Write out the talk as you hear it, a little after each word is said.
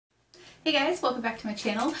Hey guys, welcome back to my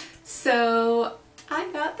channel. So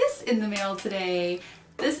I got this in the mail today.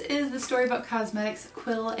 This is the Storybook Cosmetics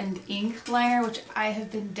Quill Ink Liner, which I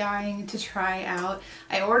have been dying to try out.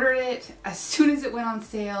 I ordered it as soon as it went on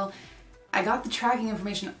sale. I got the tracking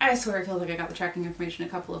information. I swear it feels like I got the tracking information a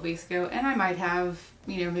couple of weeks ago, and I might have,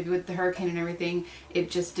 you know, maybe with the hurricane and everything,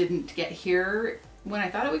 it just didn't get here when I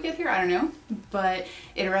thought it would get here, I don't know, but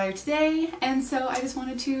it arrived today, and so I just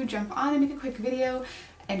wanted to jump on and make a quick video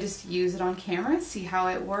and just use it on camera, see how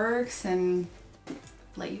it works, and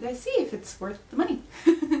let you guys see if it's worth the money.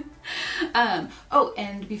 Oh,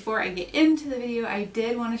 and before I get into the video, I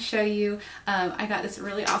did want to show you, I got this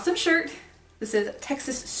really awesome shirt. This is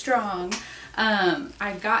Texas Strong.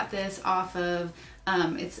 I got this off of,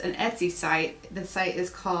 it's an Etsy site. The site is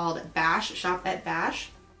called Bash, Shop at Bash.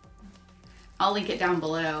 I'll link it down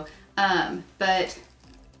below, but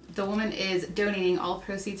the woman is donating all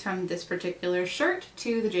proceeds from this particular shirt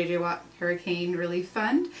to the JJ Watt Hurricane Relief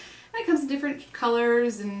Fund. And it comes in different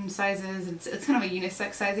colors and sizes. It's kind of a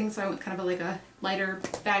unisex sizing, so I went kind of like a lighter,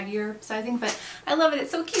 baggier sizing, but I love it.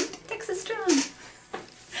 It's so cute. Texas Strong.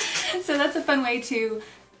 So that's a fun way to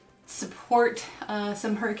support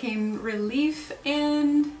some hurricane relief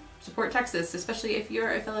and support Texas, especially if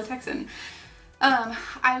you're a fellow Texan.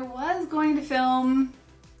 I was going to film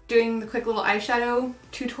doing the quick little eyeshadow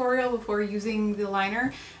tutorial before using the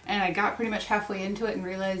liner, and I got pretty much halfway into it and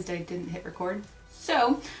realized I didn't hit record.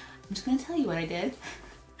 So I'm just going to tell you what I did.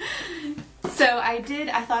 So I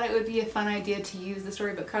thought it would be a fun idea to use the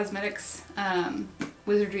Storybook Cosmetics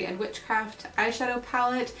Wizardry and Witchcraft eyeshadow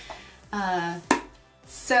palette.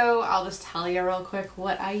 So I'll just tell you real quick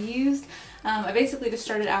what I used. I basically just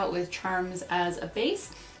started out with Charms as a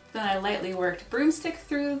base. Then I lightly worked Broomstick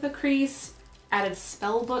through the crease, added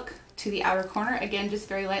Spellbook to the outer corner, again just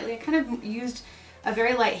very lightly. I kind of used a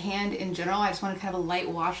very light hand in general. I just wanted kind of a light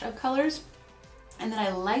wash of colors. And then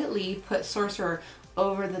I lightly put Sorcerer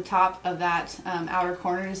over the top of that outer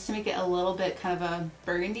corner just to make it a little bit kind of a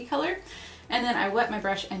burgundy color. And then I wet my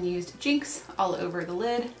brush and used Jinx all over the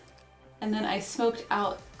lid. And then I smoked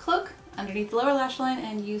out Cloak underneath the lower lash line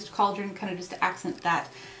and used Cauldron kind of just to accent that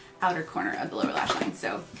outer corner of the lower lash line.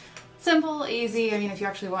 So simple, easy. I mean, if you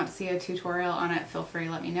actually want to see a tutorial on it, feel free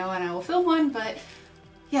to let me know and I will film one, but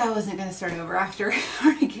yeah, I wasn't going to start over after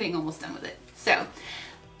already getting almost done with it. So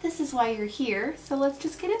this is why you're here, so let's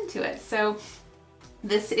just get into it. So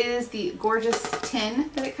this is the gorgeous tin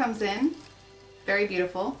that it comes in. Very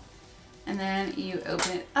beautiful. And then you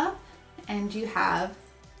open it up and you have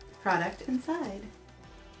product inside.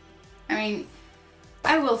 I mean,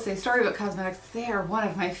 I will say Storybook Cosmetics, they are one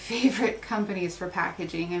of my favorite companies for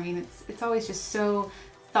packaging. I mean, it's always just so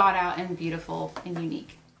thought out and beautiful and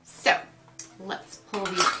unique. So let's pull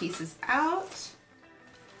these pieces out.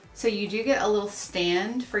 So you do get a little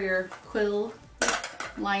stand for your quill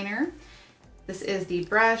liner. This is the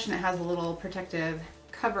brush and it has a little protective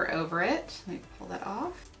cover over it. Let me pull that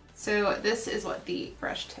off. So this is what the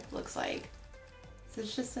brush tip looks like. So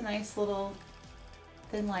it's just a nice little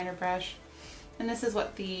thin liner brush. And this is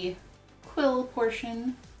what the quill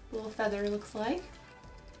portion, little feather, looks like.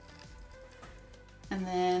 And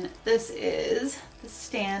then this is the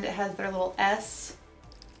stand. It has their little S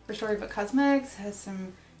for Storybook Cosmetics. It has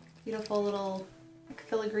some beautiful little like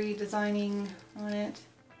filigree designing on it.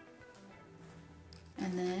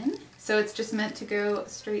 And then, so it's just meant to go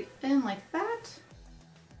straight in like that.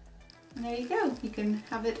 And there you go. You can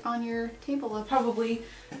have it on your table. I'll probably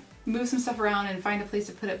move some stuff around and find a place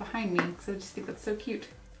to put it behind me because I just think that's so cute.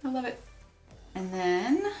 I love it. And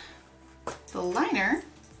then the liner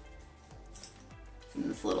is in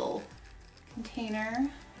this little container.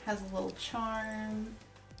 It has a little charm.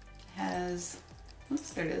 It has,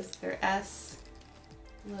 oops, there it is, their S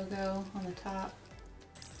logo on the top.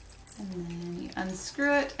 And then you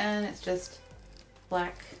unscrew it and it's just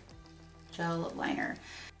black gel liner.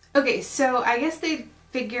 Okay, so I guess they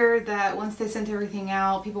figured that once they sent everything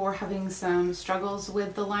out, people were having some struggles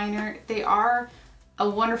with the liner. They are a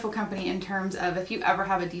wonderful company in terms of if you ever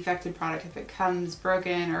have a defective product, if it comes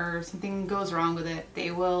broken or something goes wrong with it,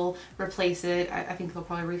 they will replace it. I think they'll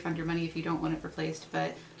probably refund your money if you don't want it replaced,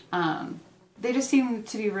 but they just seem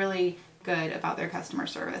to be really good about their customer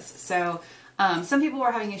service. So some people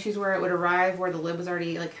were having issues where it would arrive where the lid was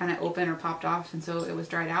already like kind of open or popped off, and so it was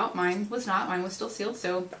dried out. Mine was not. Mine was still sealed,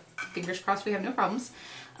 so fingers crossed we have no problems.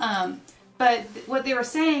 But what they were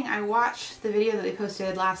saying, I watched the video that they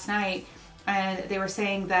posted last night, and they were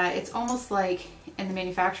saying that it's almost like in the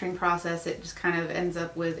manufacturing process, it just kind of ends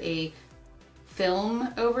up with a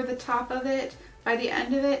film over the top of it by the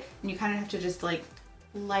end of it, and you kind of have to just like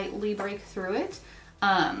lightly break through it.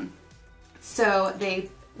 So they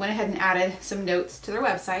went ahead and added some notes to their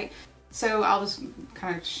website. So I'll just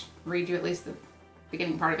kind of read you at least the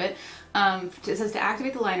beginning part of it. It says, to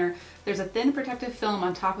activate the liner, there's a thin protective film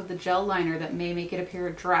on top of the gel liner that may make it appear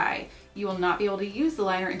dry. You will not be able to use the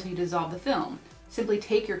liner until you dissolve the film. Simply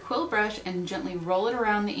take your quill brush and gently roll it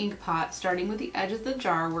around the ink pot, starting with the edge of the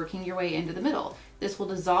jar, working your way into the middle. This will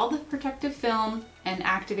dissolve the protective film and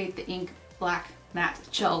activate the ink black matte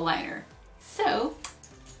gel liner. So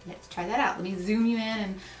let's try that out. Let me zoom you in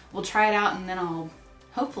and we'll try it out, and then I'll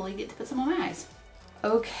hopefully get to put some on my eyes.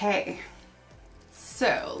 Okay,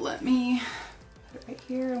 so let me put it right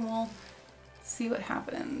here and we'll see what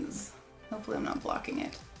happens. Hopefully I'm not blocking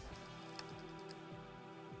it.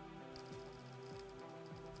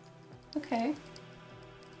 Okay.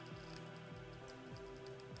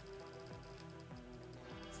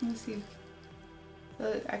 So let me see.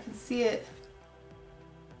 So I can see it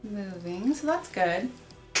moving, so that's good.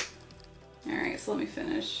 All right, so let me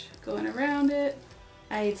finish going around it.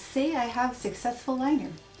 I'd say I have successful liner.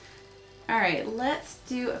 All right, let's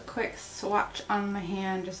do a quick swatch on my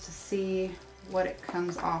hand just to see what it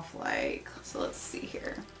comes off like. So let's see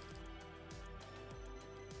here.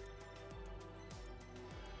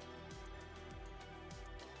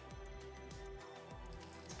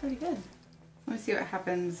 It's pretty good. Let me see what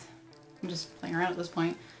happens. I'm just playing around at this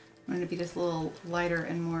point. I'm going to be just a little lighter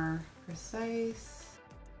and more precise.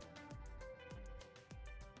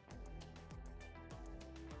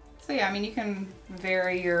 So yeah, I mean, you can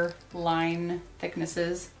vary your line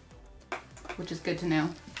thicknesses, which is good to know.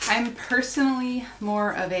 I'm personally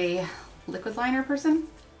more of a liquid liner person.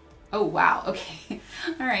 Oh wow, okay.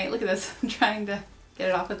 All right, look at this. I'm trying to get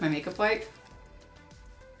it off with my makeup wipe.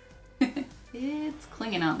 It's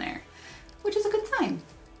clinging on there, which is a good sign.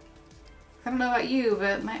 I don't know about you,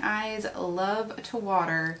 but my eyes love to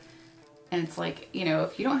water. And it's like, you know,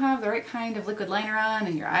 if you don't have the right kind of liquid liner on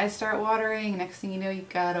and your eyes start watering, next thing you know, you've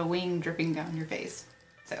got a wing dripping down your face.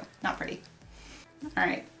 So, not pretty. All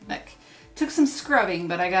right, look. Took some scrubbing,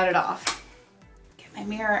 but I got it off. Get my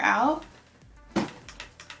mirror out.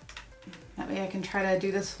 That way I can try to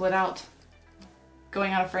do this without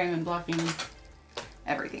going out of frame and blocking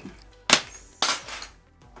everything.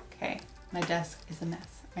 Okay, my desk is a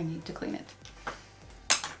mess. I need to clean it.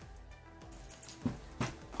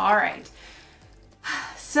 All right,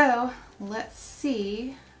 so let's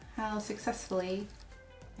see how successfully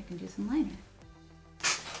I can do some liner.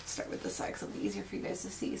 Start with this side because it'll be easier for you guys to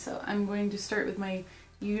see. So I'm going to start with my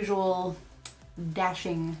usual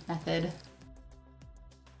dashing method.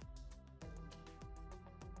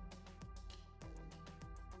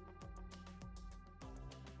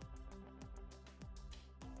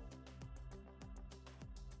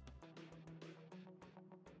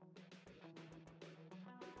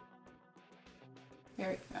 There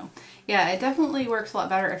we go. Yeah, it definitely works a lot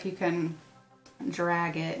better if you can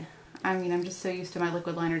drag it. I mean, I'm just so used to my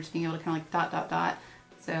liquid liner just being able to kind of like dot, dot, dot.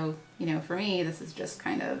 So, you know, for me, this is just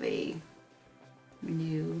kind of a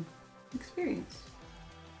new experience.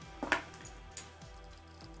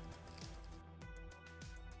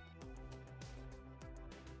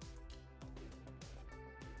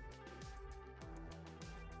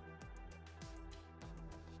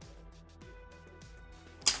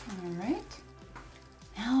 All right.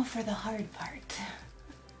 Now for the hard part.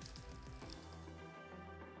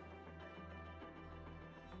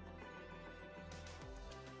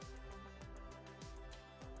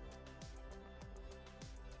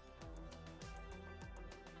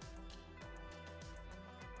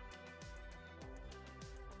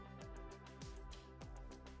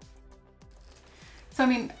 So I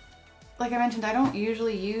mean, like I mentioned, I don't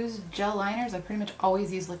usually use gel liners. I pretty much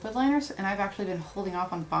always use liquid liners, and I've actually been holding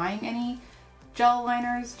off on buying any gel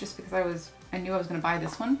liners just because I knew I was going to buy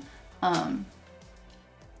this one.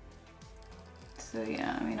 So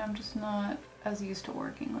yeah, I mean, I'm just not as used to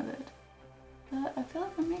working with it, but I feel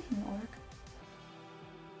like I'm making it work.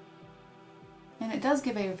 And it does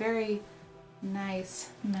give a very nice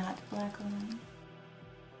matte black line.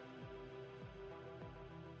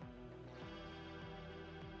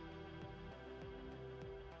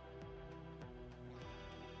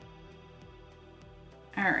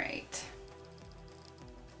 All right.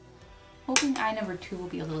 Hoping eye number 2 will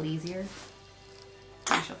be a little easier.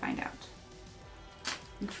 I shall find out. I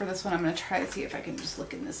think for this one, I'm going to try to see if I can just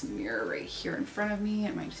look in this mirror right here in front of me.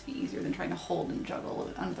 It might just be easier than trying to hold and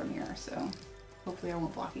juggle another mirror, so hopefully I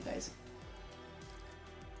won't block you guys.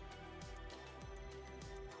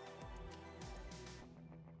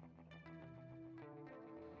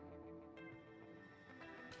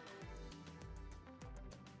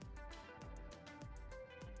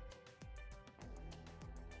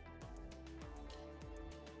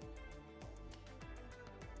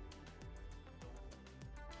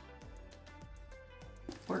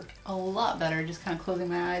 a lot better just kind of closing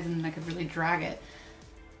my eyes, and then I could really drag it.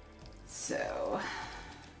 So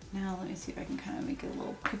now let me see if I can kind of make it a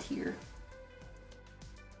little prettier.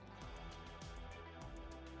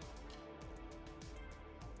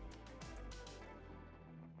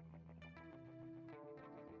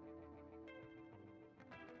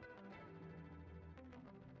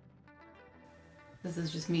 This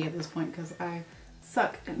is just me at this point because I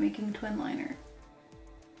suck at making twin liner.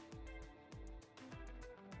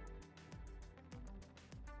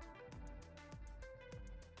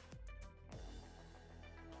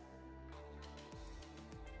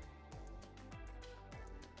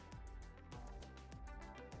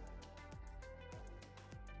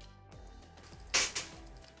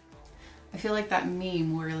 I feel like that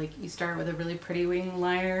meme where like you start with a really pretty wing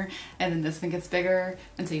liner and then this one gets bigger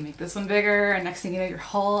and so you make this one bigger and next thing you know your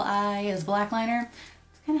whole eye is black liner.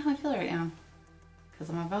 It's kind of how I feel right now because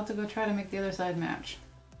I'm about to go try to make the other side match.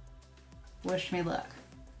 Wish me luck.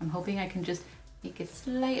 I'm hoping I can just make it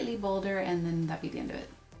slightly bolder and then that'd be the end of it.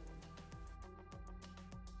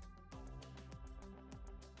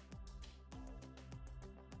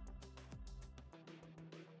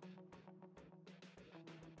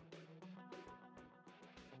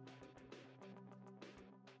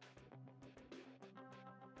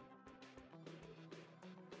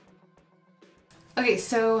 Okay,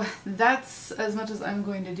 so that's as much as I'm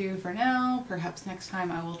going to do for now. Perhaps next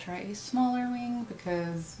time I will try a smaller wing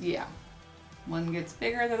because, yeah, one gets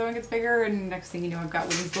bigger, the other one gets bigger, and next thing you know I've got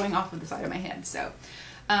wings going off of the side of my head. So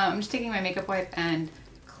I'm just taking my makeup wipe and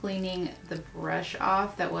cleaning the brush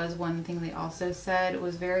off. That was one thing they also said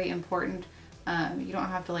was very important. You don't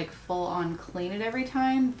have to like full on clean it every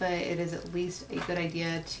time, but it is at least a good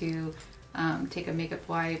idea to take a makeup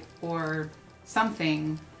wipe or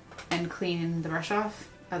something and clean the brush off.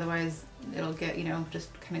 Otherwise it'll get, you know, just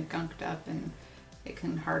kind of gunked up and it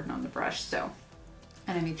can harden on the brush. So,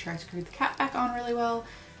 and I made sure I screwed the cap back on really well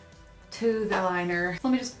to the liner.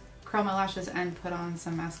 Let me just curl my lashes and put on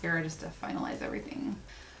some mascara just to finalize everything.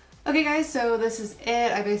 Okay guys, so this is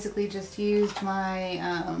it. I basically just used my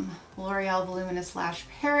L'Oreal Voluminous Lash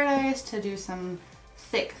Paradise to do some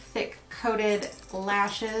thick coated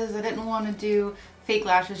lashes. I didn't want to do fake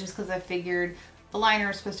lashes just because I figured the liner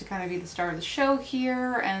is supposed to kind of be the star of the show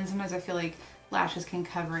here, and sometimes I feel like lashes can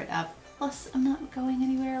cover it up. Plus, I'm not going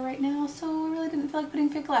anywhere right now, so I really didn't feel like putting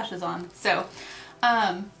fake lashes on. So,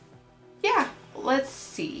 yeah, let's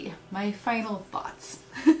see. My final thoughts.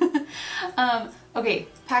 Okay,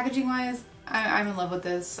 packaging-wise, I'm in love with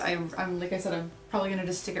this. I'm like I said, I'm probably going to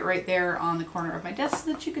just stick it right there on the corner of my desk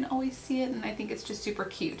so that you can always see it, and I think it's just super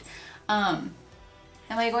cute.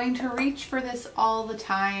 Am I going to reach for this all the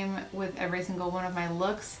time with every single one of my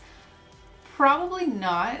looks? Probably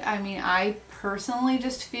not. I mean, I personally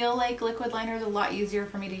just feel like liquid liner is a lot easier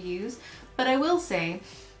for me to use, but I will say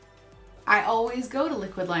I always go to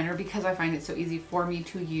liquid liner because I find it so easy for me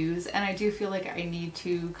to use, and I do feel like I need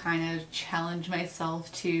to kind of challenge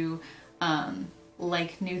myself to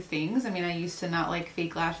like new things. I mean, I used to not like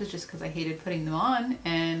fake lashes just because I hated putting them on,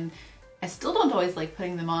 and I still don't always like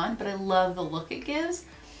putting them on, but I love the look it gives.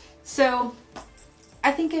 So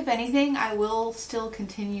I think if anything, I will still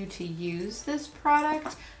continue to use this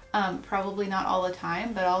product. Probably not all the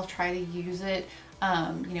time, but I'll try to use it,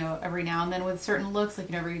 you know, every now and then with certain looks,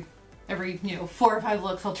 like, you know, every you know, 4 or 5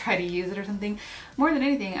 looks I'll try to use it or something. More than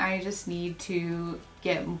anything, I just need to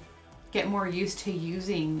get more used to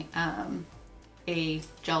using a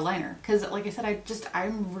gel liner, because like I said,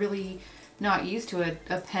 I'm really not used to it.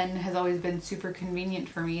 A pen has always been super convenient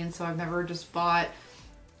for me, and so I've never just bought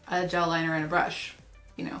a gel liner and a brush.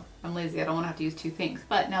 You know, I'm lazy, I don't want to have to use 2 things.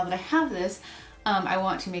 But now that I have this, I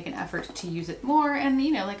want to make an effort to use it more, and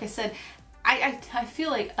you know, like I said, I feel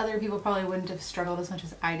like other people probably wouldn't have struggled as much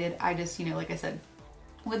as I did. I just, you know, like I said,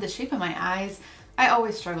 with the shape of my eyes, I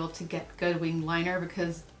always struggle to get good wing liner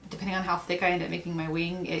because depending on how thick I end up making my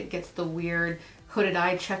wing, it gets the weird hooded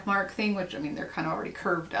eye check mark thing, which, I mean, they're kind of already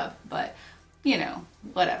curved up, but you know,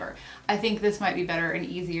 whatever. I think this might be better and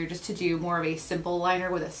easier just to do more of a simple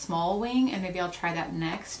liner with a small wing, and maybe I'll try that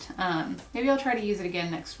next. Maybe I'll try to use it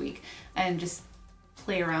again next week and just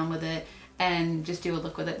play around with it and just do a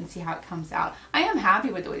look with it and see how it comes out. I am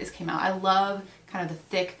happy with the way this came out. I love kind of the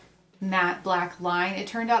thick matte black line. It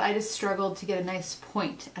turned out I just struggled to get a nice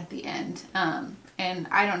point at the end. And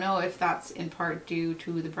I don't know if that's in part due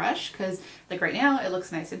to the brush, because like right now it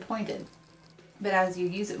looks nice and pointed. But as you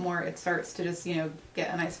use it more, it starts to just, you know,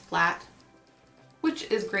 get a nice flat, which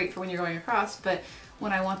is great for when you're going across. But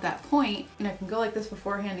when I want that point, and I can go like this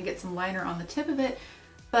beforehand and get some liner on the tip of it,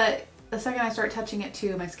 but the second I start touching it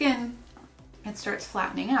to my skin, it starts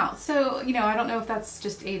flattening out. So, you know, I don't know if that's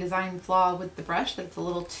just a design flaw with the brush, that it's a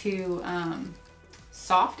little too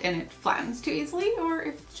soft and it flattens too easily, or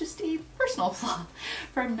if it's just a personal flaw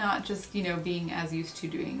from not just, you know, being as used to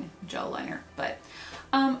doing gel liner. But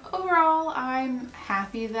overall, I'm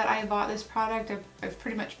happy that I bought this product. I've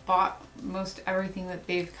pretty much bought most everything that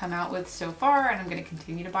they've come out with so far, and I'm going to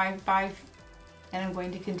continue to buy, and I'm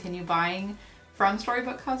going to continue buying from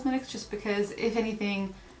Storybook Cosmetics, just because, if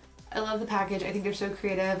anything, I love the package. I think they're so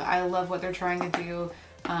creative. I love what they're trying to do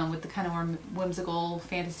with the kind of more whimsical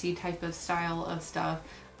fantasy type of style of stuff.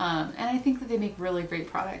 And I think that they make really great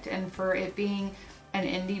product. And for it being an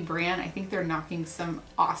indie brand, I think they're knocking some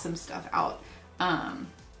awesome stuff out.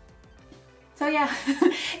 So yeah,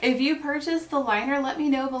 if you purchased the liner, let me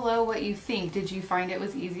know below what you think. Did you find it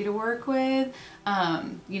was easy to work with?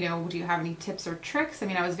 You know, do you have any tips or tricks? I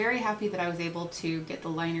mean, I was very happy that I was able to get the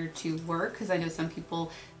liner to work, because I know some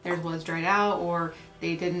people, theirs was dried out, or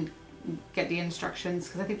they didn't get the instructions,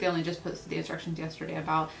 because I think they only just posted the instructions yesterday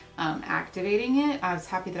about activating it. I was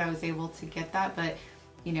happy that I was able to get that, but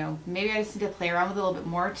you know, maybe I just need to play around with it a little bit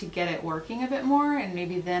more to get it working a bit more, and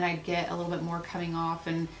maybe then I'd get a little bit more coming off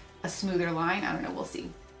and a smoother line. I don't know, we'll see.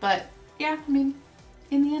 But yeah, I mean,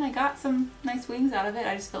 in the end I got some nice wings out of it.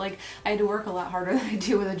 I just feel like I had to work a lot harder than I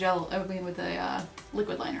do with a gel, I mean with a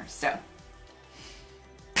liquid liner. So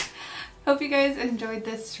hope you guys enjoyed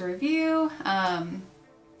this review.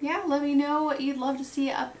 Yeah, let me know what you'd love to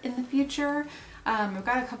see up in the future. I've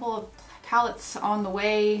got a couple of palettes on the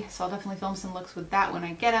way, so I'll definitely film some looks with that when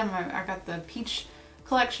I get them. I got the peach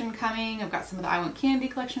collection coming, I've got some of the I Want Candy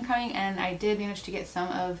collection coming, and I did manage to get some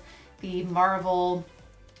of the Marvel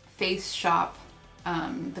Face Shop,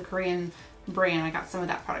 the Korean brand. I got some of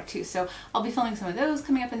that product too, so I'll be filming some of those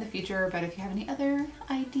coming up in the future. But if you have any other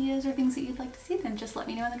ideas or things that you'd like to see, then just let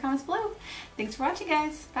me know in the comments below. Thanks for watching,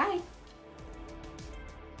 guys. Bye!